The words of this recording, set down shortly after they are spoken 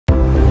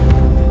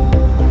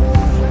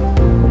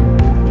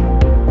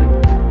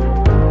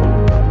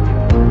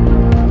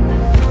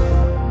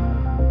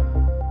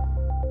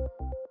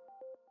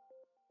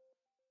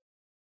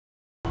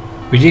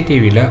விஜய்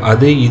டிவியில்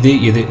அது இது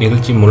இது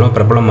நிகழ்ச்சி மூலம்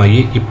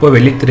பிரபலமாகி இப்போ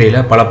வெள்ளித்திரையில்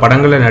பல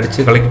படங்களை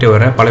நடித்து கலக்கிட்டு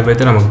வர பல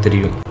பேர்த்து நமக்கு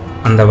தெரியும்.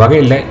 அந்த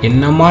வகையில்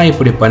என்னம்மா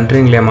இப்படி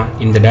பண்ணுறீங்களேம்மா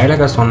இந்த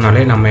டைலாகை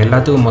சொன்னாலே நம்ம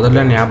எல்லாத்துக்கும்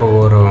முதல்ல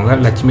ஞாபகம் வருவாங்க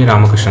லட்சுமி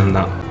ராமகிருஷ்ணன்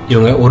தான்.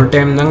 இவங்க ஒரு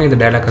டைம் தாங்க இந்த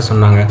டைலாக்கை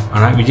சொன்னாங்க.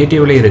 ஆனால் விஜய்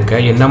டிவியில் இருக்க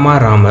என்னம்மா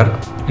ராமர்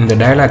இந்த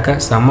டைலாக்கை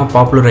செம்ம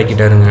பாப்புலர்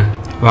ஆக்கிட்டாருங்க.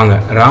 வாங்க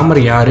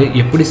ராமர் யார்,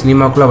 எப்படி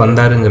சினிமாக்குள்ளே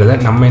வந்தாருங்கிறத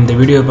நம்ம இந்த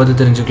வீடியோவை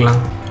பார்த்து தெரிஞ்சுக்கலாம்.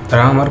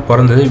 ராமர்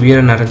பிறந்தது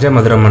வீரம் நிறைஞ்ச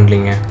மதுரை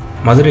மண்டலிங்க.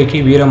 மதுரைக்கு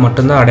வீரம்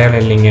மட்டும்தான்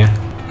அடையாளம் இல்லைங்க,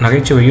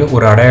 நகைச்சுவையும்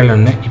ஒரு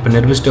அடையாளம்னு இப்போ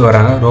நிரூபிச்சுட்டு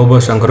வராங்க ரோபோ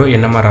சங்கரும்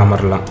என்னம்மா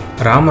ராமர்லாம்.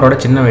 ராமரோட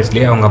சின்ன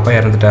வயசுலேயே அவங்க அப்பா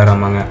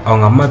இறந்துட்டாராமாங்க.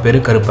 அவங்க அம்மா பேர்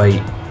கருப்பாயி.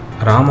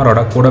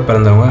 ராமரோட கூட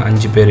பிறந்தவங்க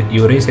 5 பேர்,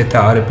 இவரே சேர்த்து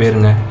 6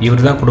 பேருங்க.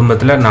 இவர் தான்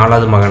குடும்பத்தில்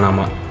 4வது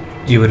மகனாமா.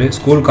 இவர்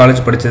ஸ்கூல்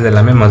காலேஜ் படித்தது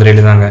எல்லாமே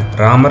மதுரையில் தாங்க.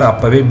 ராமர்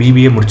அப்போவே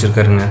பிபிஏ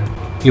முடிச்சிருக்காருங்க.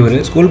 இவர்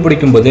ஸ்கூல்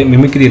படிக்கும்போதே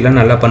மிமிக்ரியெல்லாம்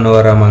நல்லா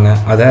பண்ணுவாராமாங்க.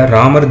 அதை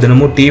ராமர்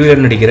தினமும்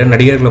டிவியில் நடிக்கிற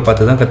நடிகர்களை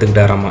பார்த்து தான்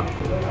கற்றுக்கிட்டாராமா.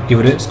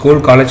 இவர்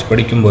ஸ்கூல் காலேஜ்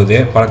படிக்கும்போதே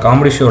பல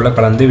காமெடி ஷோவில்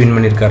கலந்து வின்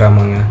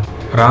பண்ணியிருக்காராமாங்க.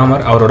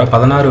 ராமர் அவரோட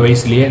 16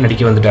 வயசுலேயே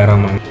நடிக்க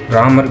வந்துட்டாராமாங்க.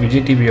 ராமர்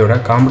விஜய் டிவியோட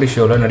காமெடி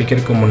ஷோவில்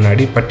நடிக்கிறதுக்கு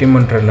முன்னாடி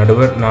பட்டிமன்ற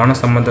நடுவர் ஞான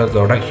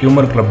சம்பந்தத்தோட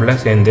ஹியூமர்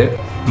கிளப்பில் சேர்ந்து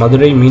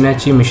மதுரை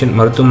மீனாட்சி மிஷன்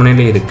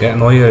மருத்துவமனையில் இருக்க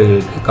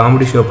நோயாளிகளுக்கு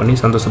காமெடி ஷோ பண்ணி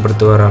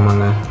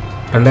சந்தோஷப்படுத்துவாராமாங்க.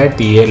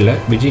 2007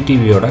 விஜய்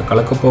டிவியோட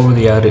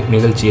கலக்கப்போவது யார்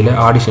நிகழ்ச்சியில்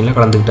ஆடிஷனில்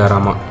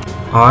கலந்துக்கிட்டாராமா.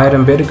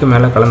 1000 பேருக்கு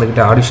மேலே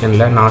கலந்துக்கிட்ட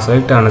ஆடிஷனில் நான்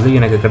செலக்ட் ஆனது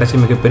எனக்கு கிடைச்ச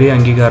மிகப்பெரிய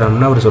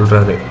அங்கீகாரம்னு அவர்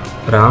சொல்கிறாரு.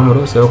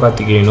 ராமரும்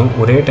சிவகார்த்திகேயனும்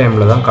ஒரே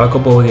டைமில் தான்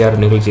கலக்கப்போவது யார்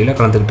நிகழ்ச்சியில்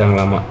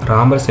கலந்துக்கிட்டாங்களாமா.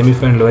 ராமர்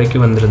செமிஃபைனல்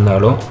வரைக்கும்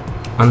வந்திருந்தாலும்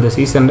அந்த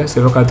சீசனில்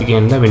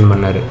சிவகார்த்திகேயன் தான் வின்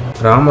பண்ணார்.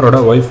 ராமரோட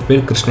ஒய்ஃப்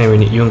பேர்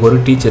கிருஷ்ணவேணி. இவங்க ஒரு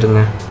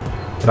டீச்சருங்க.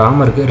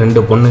 ராமருக்கு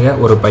 2 பொண்ணுங்க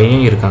ஒரு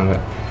பையன் இருக்காங்க.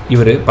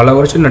 இவர் பல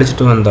வருஷம்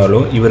நடிச்சிட்டு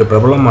வந்தாலும் இவர்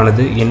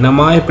பிரபலமானது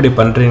என்னம்மா இப்படி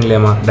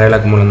பண்ணுறீங்களேம்மா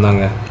டைலாக் மூலம்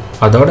தாங்க.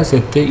 அதோட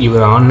சேர்த்து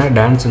இவர் ஆடின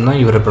டான்ஸும் தான்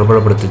இவரை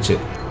பிரபலப்படுத்துச்சு.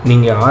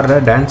 நீங்கள் ஆடுற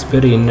டான்ஸ்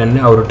பேர் என்னன்னு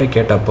அவர்கிட்ட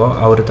கேட்டப்போ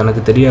அவர்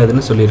தனக்கு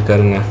தெரியாதுன்னு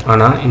சொல்லியிருக்காருங்க.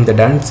 ஆனால் இந்த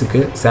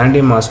டான்ஸுக்கு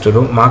சாண்டி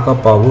மாஸ்டரும்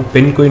மாக்காப்பாவும்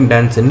பெண் குயின்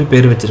டான்ஸுன்னு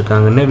பேர்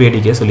வச்சுருக்காங்கன்னு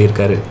வேடிக்கையாக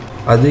சொல்லியிருக்காரு.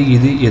 அது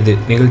இது எது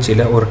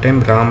நிகழ்ச்சியில் ஒரு டைம்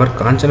ராமர்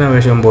காஞ்சனா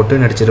வேஷம்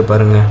போட்டு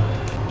நடிச்சிருப்பாருங்க.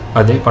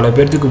 அது பல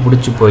பேர்த்துக்கு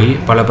பிடிச்சி போய்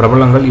பல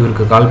பிரபலங்கள்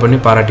இவருக்கு கால் பண்ணி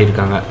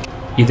பாராட்டியிருக்காங்க.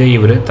 இதை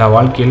இவர்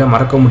வாழ்க்கையில்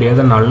மறக்க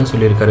முடியாத நாள்னு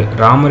சொல்லியிருக்காரு.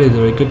 ராமர் இது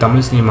வரைக்கும்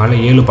தமிழ்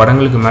சினிமாவில் 7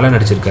 படங்களுக்கு மேலே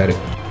நடிச்சிருக்காரு.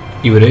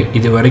 இவர்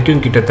இது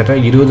வரைக்கும் கிட்டத்தட்ட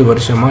 20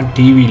 வருஷமாக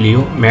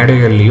டிவிலையும்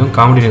மேடைகள்லையும்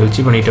காமெடி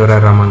நிகழ்ச்சி பண்ணிட்டு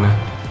வர்றாராமாங்க.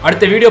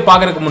 அடுத்த வீடியோ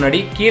பார்க்கறதுக்கு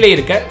முன்னாடி கீழே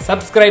இருக்க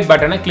சப்ஸ்கிரைப்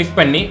பட்டனை கிளிக்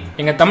பண்ணி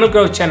எங்கள் தமிழ்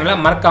க்ரௌட் சேனலை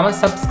மறக்காமல்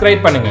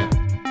சப்ஸ்கிரைப் பண்ணுங்கள்.